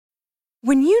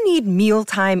When you need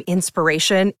mealtime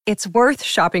inspiration, it's worth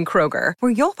shopping Kroger,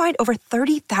 where you'll find over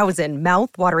 30,000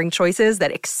 mouth-watering choices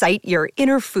that excite your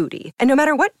inner foodie. And no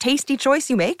matter what tasty choice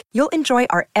you make, you'll enjoy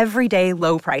our everyday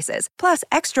low prices, plus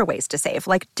extra ways to save,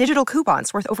 like digital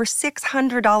coupons worth over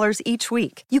 $600 each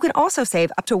week. You can also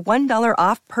save up to $1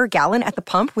 off per gallon at the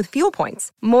pump with fuel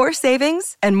points. More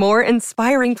savings and more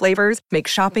inspiring flavors make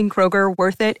shopping Kroger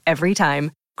worth it every time.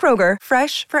 Kroger,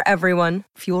 fresh for everyone.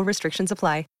 Fuel restrictions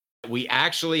apply. We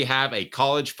actually have a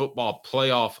college football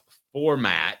playoff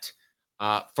format.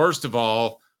 First of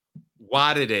all,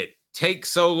 why did it take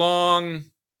so long?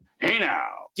 Hey now.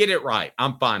 Get it right.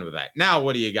 I'm fine with that. Now,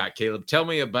 what do you got, Caleb? Tell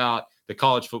me about the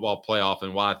college football playoff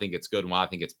and why I think it's good and why I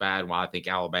think it's bad and why I think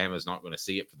Alabama is not going to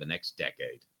see it for the next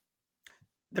decade.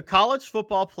 The college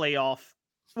football playoff,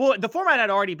 well, the format had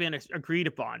already been agreed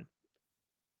upon,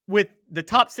 with the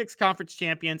top 6 conference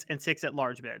champions and 6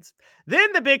 at-large bids.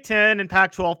 Then the Big Ten and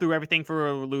Pac-12 threw everything for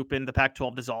a loop, and the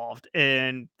Pac-12 dissolved.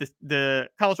 And the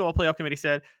College Football Playoff Committee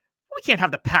said, we can't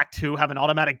have the Pac-2 have an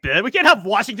automatic bid. We can't have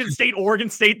Washington State, Oregon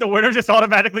State, the winner, just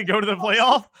automatically go to the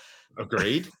playoff.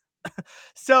 Agreed.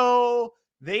 So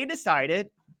they decided,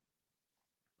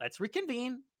 let's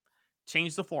reconvene,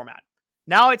 change the format.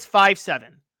 Now it's 5-7.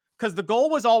 Because the goal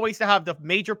was always to have the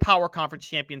major power conference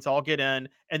champions all get in,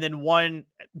 and then one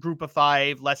group of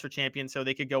 5 lesser champions so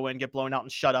they could go in, get blown out,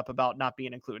 and shut up about not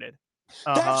being included.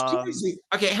 That's crazy.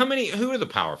 Okay, who are the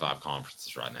Power 5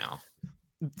 conferences right now?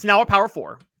 It's now a Power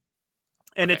 4.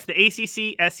 And Okay. it's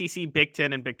the ACC, SEC, Big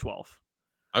 10, and Big 12.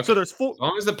 Okay. So there's 4. As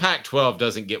long as the Pac-12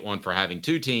 doesn't get one for having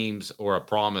 2 teams or a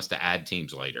promise to add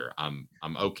teams later, I'm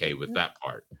okay with that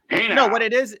part. Hey now. No, what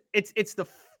it is, it's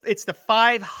the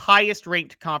 5 highest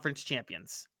ranked conference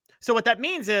champions. So what that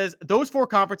means is those 4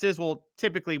 conferences will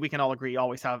typically, we can all agree,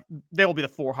 they will be the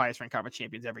 4 highest ranked conference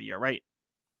champions every year, right?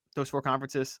 Those 4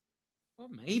 conferences. Well,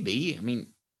 maybe. I mean,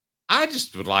 I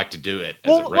just would like to do it.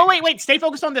 Wait. Stay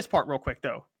focused on this part real quick,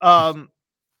 though.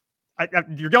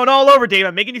 You're going all over, Dave.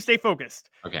 I'm making you stay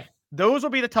focused. Okay. Those will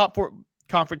be the top 4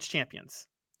 conference champions,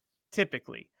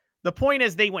 typically. The point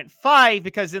is they went 5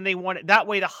 because then they wanted, that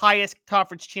way the highest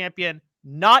conference champion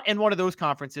not in one of those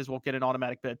conferences will get an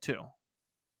automatic bid too.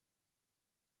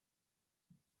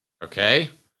 Okay.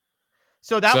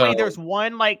 So that way there's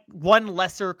one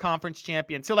lesser conference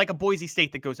champion. So like a Boise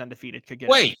State that goes undefeated could get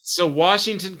Wait, so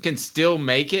Washington can still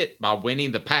make it by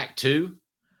winning the Pac-2?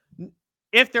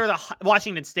 If they're the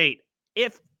Washington State,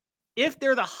 if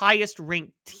they're the highest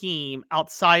ranked team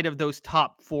outside of those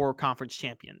top 4 conference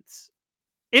champions.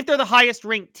 If they're the highest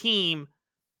ranked team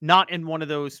not in one of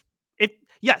those,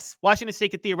 yes, Washington State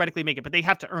could theoretically make it, but they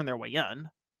have to earn their way in.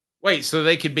 Wait, so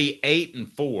they could be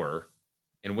 8-4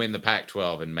 and win the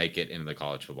Pac-12 and make it into the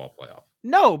college football playoff?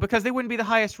 No, because they wouldn't be the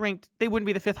highest ranked. They wouldn't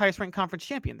be the 5th highest ranked conference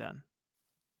champion then.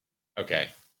 Okay,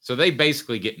 so they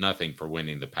basically get nothing for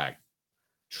winning the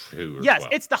Pac-2. Yes,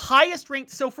 it's the highest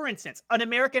ranked. So, for instance, an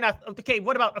American. Okay,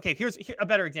 what about? Okay, here's a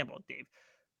better example, Dave.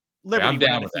 Liberty I'm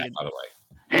down with that, by the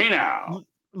way. Hey now.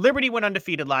 Liberty went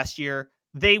undefeated last year.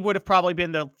 They would have probably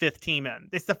been the 5th team in.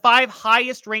 It's the 5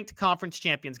 highest ranked conference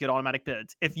champions get automatic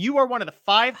bids. If you are one of the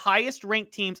 5 highest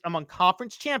ranked teams among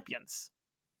conference champions,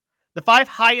 the 5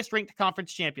 highest ranked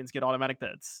conference champions get automatic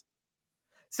bids.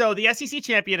 So the SEC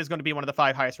champion is going to be one of the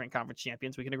 5 highest ranked conference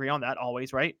champions. We can agree on that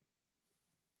always, right?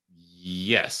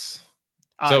 Yes.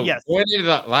 So yes. going into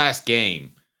that last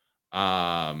game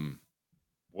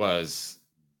was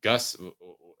Gus.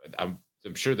 I'm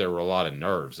sure there were a lot of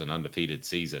nerves. An undefeated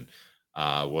season.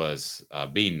 Was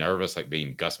being nervous, like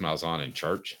being Gus Malzahn in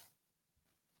church.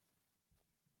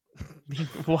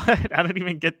 What? I don't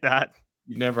even get that.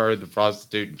 You never heard the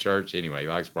prostitute in church? Anyway, he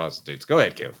likes prostitutes. Go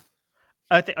ahead, Kim.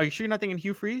 Are you sure you're not thinking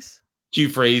Hugh Freeze? Hugh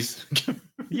Freeze.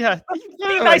 Yeah.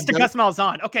 Be nice to Gus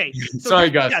Malzahn. Okay. So Sorry,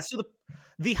 Gus. Yeah, so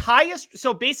the highest,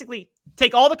 so basically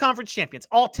take all the conference champions,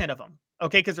 all 10 of them.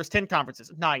 Okay, because there's 10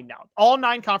 conferences, 9 now. All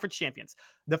 9 conference champions.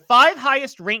 The 5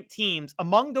 highest ranked teams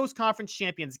among those conference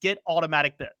champions get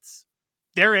automatic bids.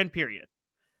 They're in, period.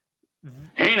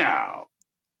 Hey now.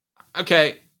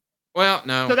 Okay. Well,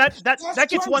 no. So that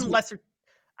gets one lesser.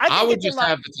 I would just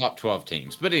have the top 12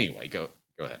 teams. But anyway, go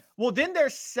ahead. Well, then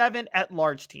there's 7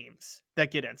 at-large teams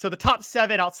that get in. So the top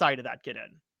 7 outside of that get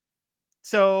in.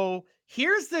 So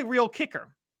here's the real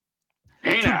kicker.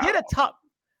 Hey now.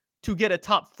 To get a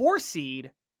top 4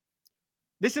 seed,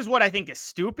 this is what I think is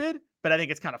stupid, but I think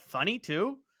it's kind of funny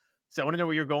too. So I want to know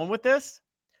where you're going with this.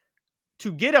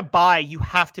 To get a bye, you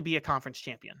have to be a conference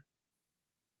champion.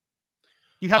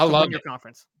 You have to win your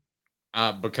conference.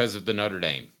 Because of the Notre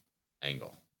Dame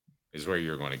angle is where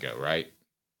you're going to go, right?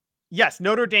 Yes,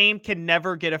 Notre Dame can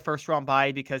never get a first round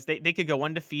bye because they could go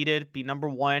undefeated, be number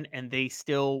 1, and they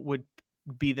still would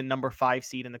be the number 5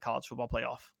 seed in the college football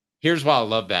playoff. Here's why I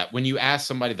love that. When you ask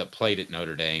somebody that played at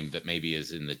Notre Dame that maybe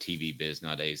is in the TV biz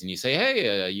nowadays, and you say,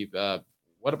 "Hey,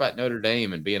 what about Notre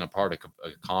Dame and being a part of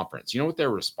a conference?" You know what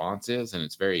their response is, and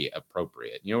it's very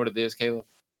appropriate. You know what it is, Caleb?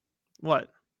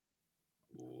 What?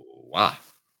 Why?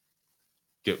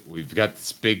 We've got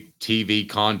this big TV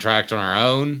contract on our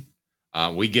own.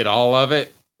 We get all of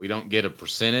it. We don't get a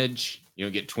percentage. You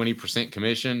don't get 20%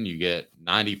 commission. You get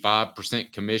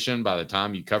 95% commission by the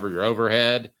time you cover your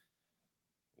overhead.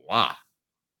 Why?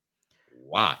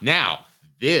 Now,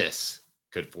 this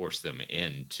could force them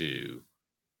into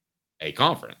a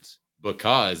conference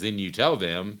because then you tell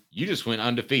them you just went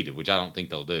undefeated, which I don't think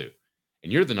they'll do.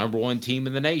 And you're the number 1 team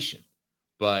in the nation,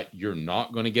 but you're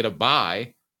not going to get a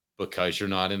bye because you're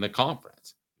not in the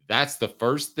conference. That's the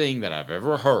first thing that I've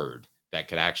ever heard that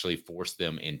could actually force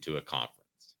them into a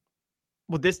conference.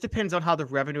 Well, this depends on how the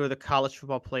revenue of the college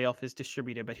football playoff is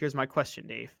distributed. But here's my question,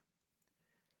 Dave.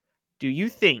 Do you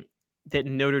think that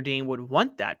Notre Dame would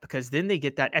want that? Because then they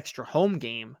get that extra home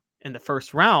game in the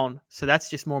first round. So that's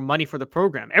just more money for the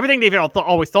program. Everything they've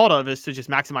always thought of is to just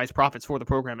maximize profits for the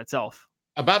program itself.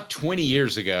 About 20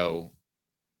 years ago,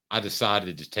 I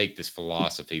decided to take this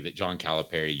philosophy that John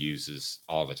Calipari uses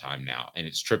all the time now, and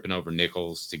it's tripping over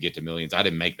nickels to get to millions. I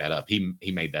didn't make that up.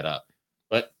 He made that up.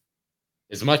 But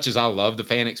as much as I love the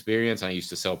fan experience, I used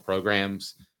to sell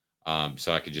programs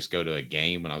so I could just go to a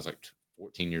game when I was like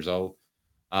 14 years old.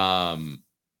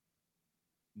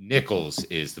 Nickels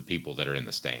is the people that are in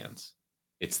the stands.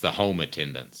 It's the home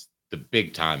attendance. The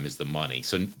big time is the money.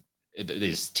 So it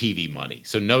is TV money.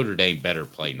 So Notre Dame better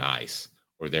play nice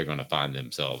or they're going to find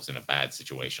themselves in a bad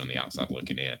situation on the outside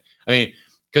looking in. I mean,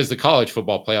 because the college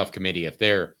football playoff committee, if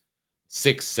they're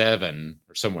 6, 7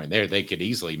 or somewhere in there, they could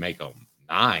easily make them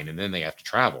 9 and then they have to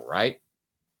travel, right?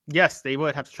 Yes, they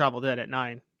would have to travel that at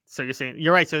 9. So you're saying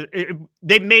you're right. So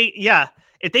they may,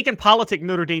 if they can politic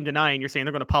Notre Dame to 9, you're saying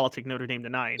they're going to politic Notre Dame to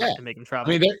 9 and make them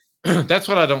travel. I mean, that's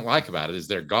what I don't like about it is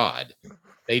they're God.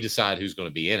 They decide who's going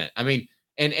to be in it. I mean,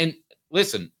 and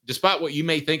listen, despite what you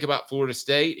may think about Florida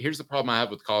State, here's the problem I have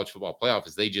with college football playoff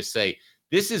is they just say,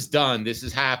 this is done. This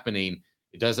is happening.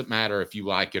 It doesn't matter if you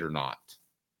like it or not.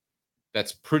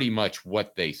 That's pretty much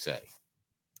what they say.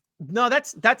 No,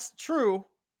 that's true.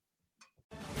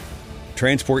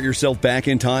 Transport yourself back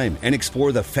in time and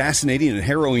explore the fascinating and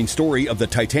harrowing story of the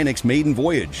Titanic's maiden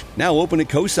voyage. Now open at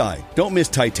COSI. Don't miss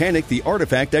Titanic the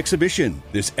Artifact Exhibition.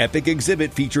 This epic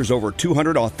exhibit features over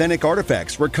 200 authentic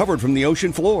artifacts recovered from the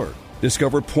ocean floor.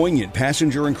 Discover poignant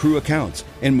passenger and crew accounts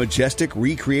and majestic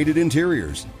recreated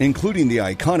interiors, including the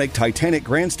iconic Titanic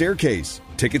Grand Staircase.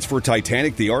 Tickets for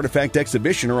Titanic the Artifact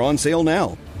Exhibition are on sale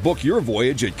now. Book your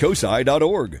voyage at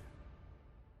COSI.org.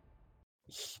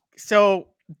 So,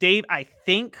 Dave, I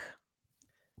think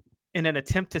in an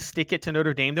attempt to stick it to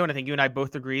Notre Dame, though, and I think you and I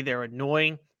both agree they're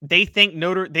annoying. They think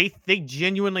they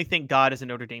genuinely think God is a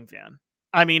Notre Dame fan.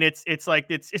 I mean, it's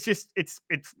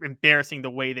embarrassing the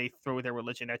way they throw their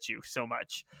religion at you so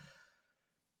much.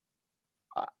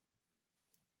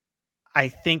 I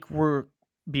think we're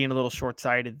being a little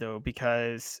short-sighted though,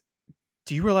 because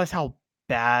do you realize how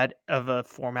bad of a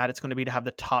format it's going to be to have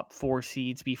the top 4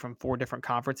 seeds be from 4 different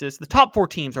conferences? The top 4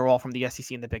 teams are all from the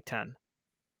SEC and the Big Ten.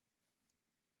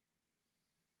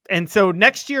 And so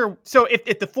next year, so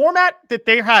if the format that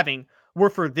they're having were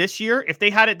for this year, if they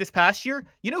had it this past year,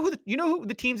 you know who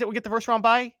the teams that would get the first round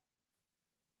bye?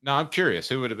 No, I'm curious.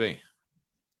 Who would it be?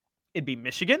 It'd be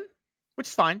Michigan, which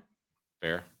is fine.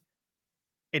 Fair.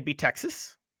 It'd be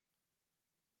Texas.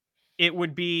 It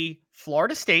would be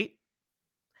Florida State.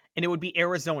 And it would be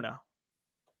Arizona.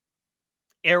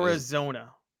 So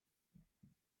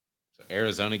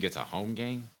Arizona gets a home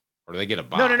game? Or do they get a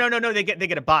bye? No. They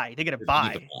get a bye. They get a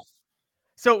bye.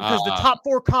 So because the top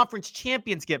 4 conference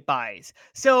champions get byes.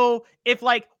 So if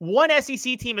like one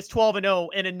SEC team is 12-0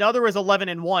 and another is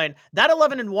 11-1, that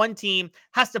 11-1 team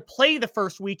has to play the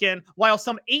first weekend while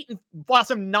some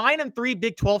 9-3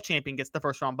 Big 12 champion gets the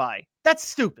first round bye. That's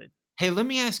stupid. Hey, let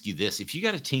me ask you this. If you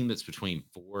got a team that's between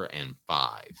 4 and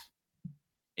 5,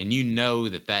 and you know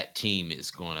that team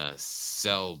is going to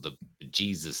sell the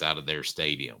Jesus out of their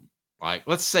stadium, like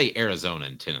let's say Arizona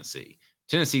and Tennessee.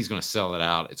 Tennessee's going to sell it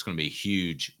out. It's going to be a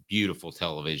huge, beautiful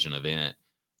television event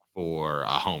for a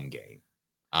home game.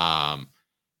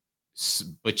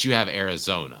 But you have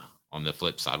Arizona on the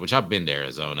flip side, which I've been to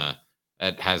Arizona.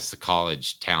 That has the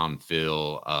college town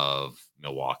feel of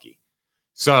Milwaukee.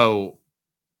 So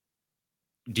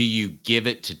do you give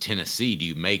it to Tennessee? Do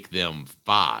you make them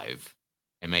 5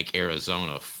 and make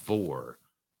Arizona 4?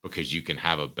 because you can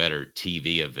have a better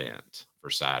TV event for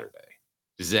Saturday?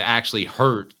 Does it actually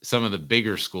hurt some of the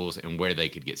bigger schools and where they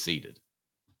could get seated?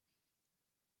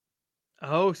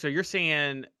 Oh, so you're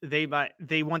saying they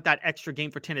want that extra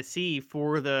game for Tennessee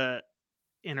for the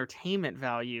entertainment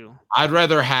value. I'd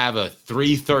rather have a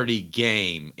 3:30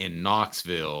 game in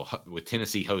Knoxville with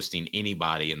Tennessee hosting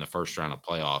anybody in the first round of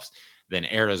playoffs than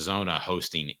Arizona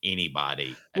hosting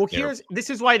anybody. Well,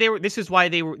 this is why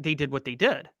they did what they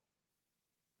did.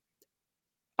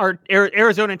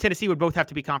 Arizona and Tennessee would both have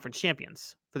to be conference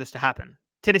champions for this to happen.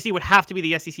 Tennessee would have to be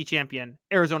the SEC champion.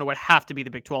 Arizona would have to be the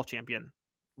Big 12 champion.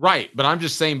 Right, but I'm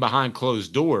just saying behind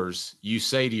closed doors, you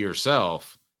say to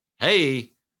yourself,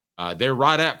 hey, they're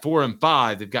right at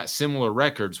 4-5. They've got similar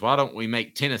records. Why don't we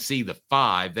make Tennessee the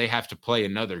 5? They have to play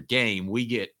another game. We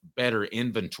get better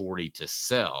inventory to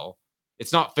sell.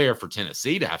 It's not fair for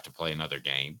Tennessee to have to play another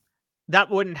game. That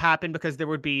wouldn't happen because there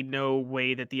would be no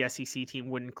way that the SEC team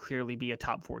wouldn't clearly be a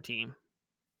top 4 team.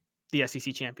 The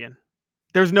SEC champion.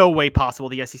 There's no way possible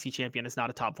the SEC champion is not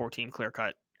a top 4 team clear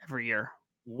cut every year.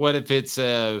 What if it's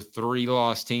a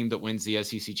 3-loss team that wins the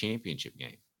SEC championship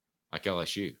game, like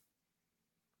LSU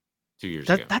 2 years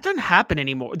ago? That doesn't happen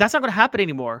anymore. That's not going to happen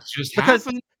anymore. It's just because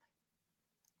happened.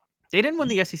 They didn't win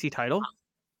the SEC title.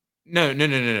 No.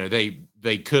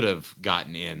 They could have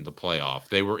gotten in the playoff.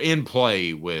 They were in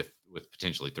play with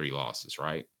potentially 3 losses,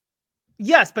 right?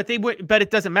 Yes, but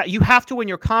it doesn't matter. You have to win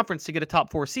your conference to get a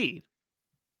top 4 seed.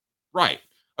 Right.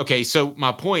 Okay, so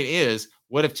my point is,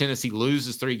 what if Tennessee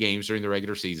loses 3 games during the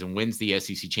regular season, wins the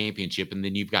SEC championship, and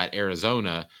then you've got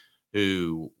Arizona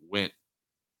who went...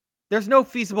 There's no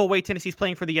feasible way Tennessee's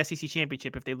playing for the SEC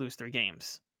championship if they lose 3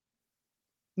 games.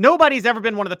 Nobody's ever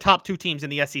been one of the top 2 teams in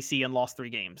the SEC and lost 3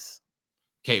 games.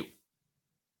 Okay,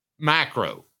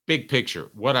 macro, big picture.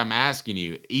 What I'm asking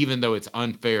you, even though it's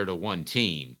unfair to one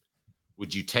team,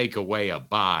 would you take away a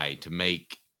bye to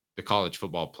make the college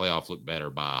football playoff look better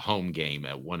by a home game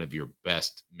at one of your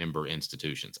best member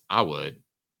institutions? I would,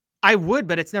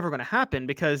 but it's never going to happen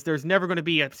because there's never going to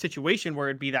be a situation where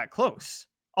it'd be that close.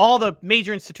 All the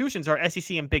major institutions are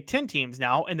SEC and Big Ten teams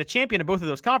now, and the champion of both of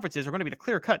those conferences are going to be the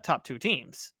clear-cut top 2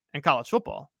 teams in college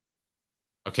football.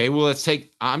 Okay, well,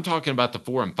 I'm talking about the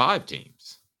 4 and 5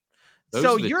 teams. But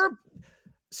here's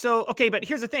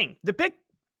the thing.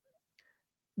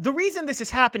 The reason this is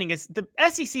happening is the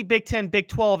SEC, Big 10, Big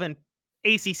 12, and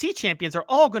ACC champions are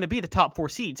all going to be the top 4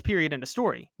 seeds, period, end of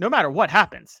story, no matter what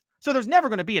happens. So there's never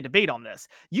going to be a debate on this.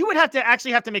 You would have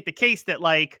to make the case that,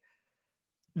 like,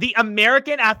 the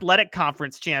American Athletic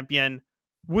Conference champion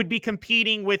would be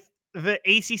competing with the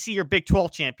ACC or Big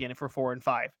 12 champion for 4 and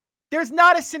 5. There's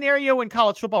not a scenario in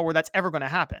college football where that's ever going to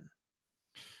happen.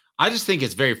 I just think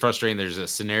it's very frustrating. There's a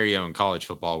scenario in college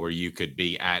football where you could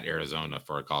be at Arizona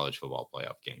for a college football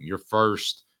playoff game. Your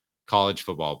first college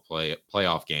football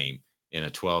playoff game in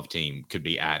a 12 team could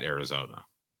be at Arizona.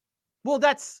 Well,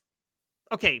 that's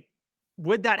okay.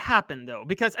 Would that happen though?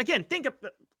 Because again,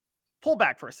 pull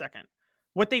back for a second.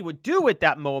 What they would do at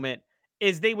that moment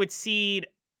is they would seed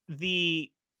the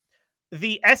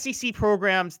SEC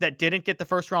programs that didn't get the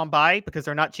first round bye because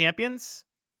they're not champions.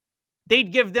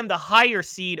 They'd give them the higher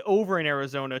seed over in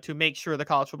Arizona to make sure the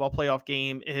college football playoff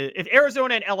game, if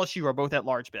Arizona and LSU are both at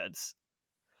large bids,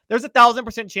 there's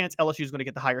 1,000% chance LSU is going to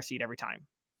get the higher seed every time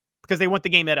because they want the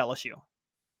game at LSU.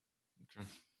 Okay.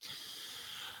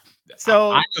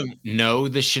 So I don't know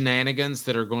the shenanigans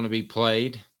that are going to be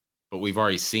played, but we've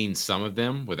already seen some of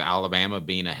them with Alabama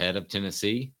being ahead of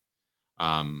Tennessee.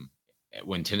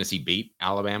 When Tennessee beat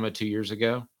Alabama 2 years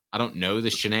ago, I don't know the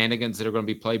shenanigans that are going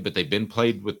to be played, but they've been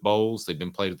played with bowls. They've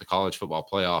been played with the college football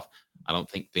playoff. I don't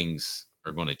think things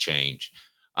are going to change.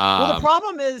 Well, the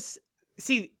problem is,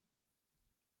 they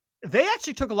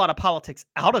actually took a lot of politics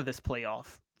out of this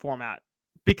playoff format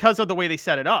because of the way they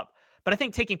set it up. But I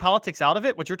think taking politics out of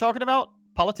it, what you're talking about,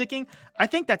 politicking, I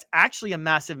think that's actually a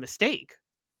massive mistake.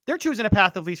 They're choosing a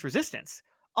path of least resistance.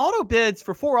 Auto bids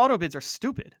for 4 auto bids are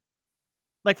stupid.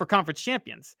 Like for conference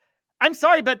champions. I'm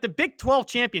sorry, but the Big 12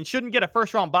 champion shouldn't get a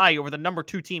first round bye over the number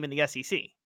 2 team in the SEC.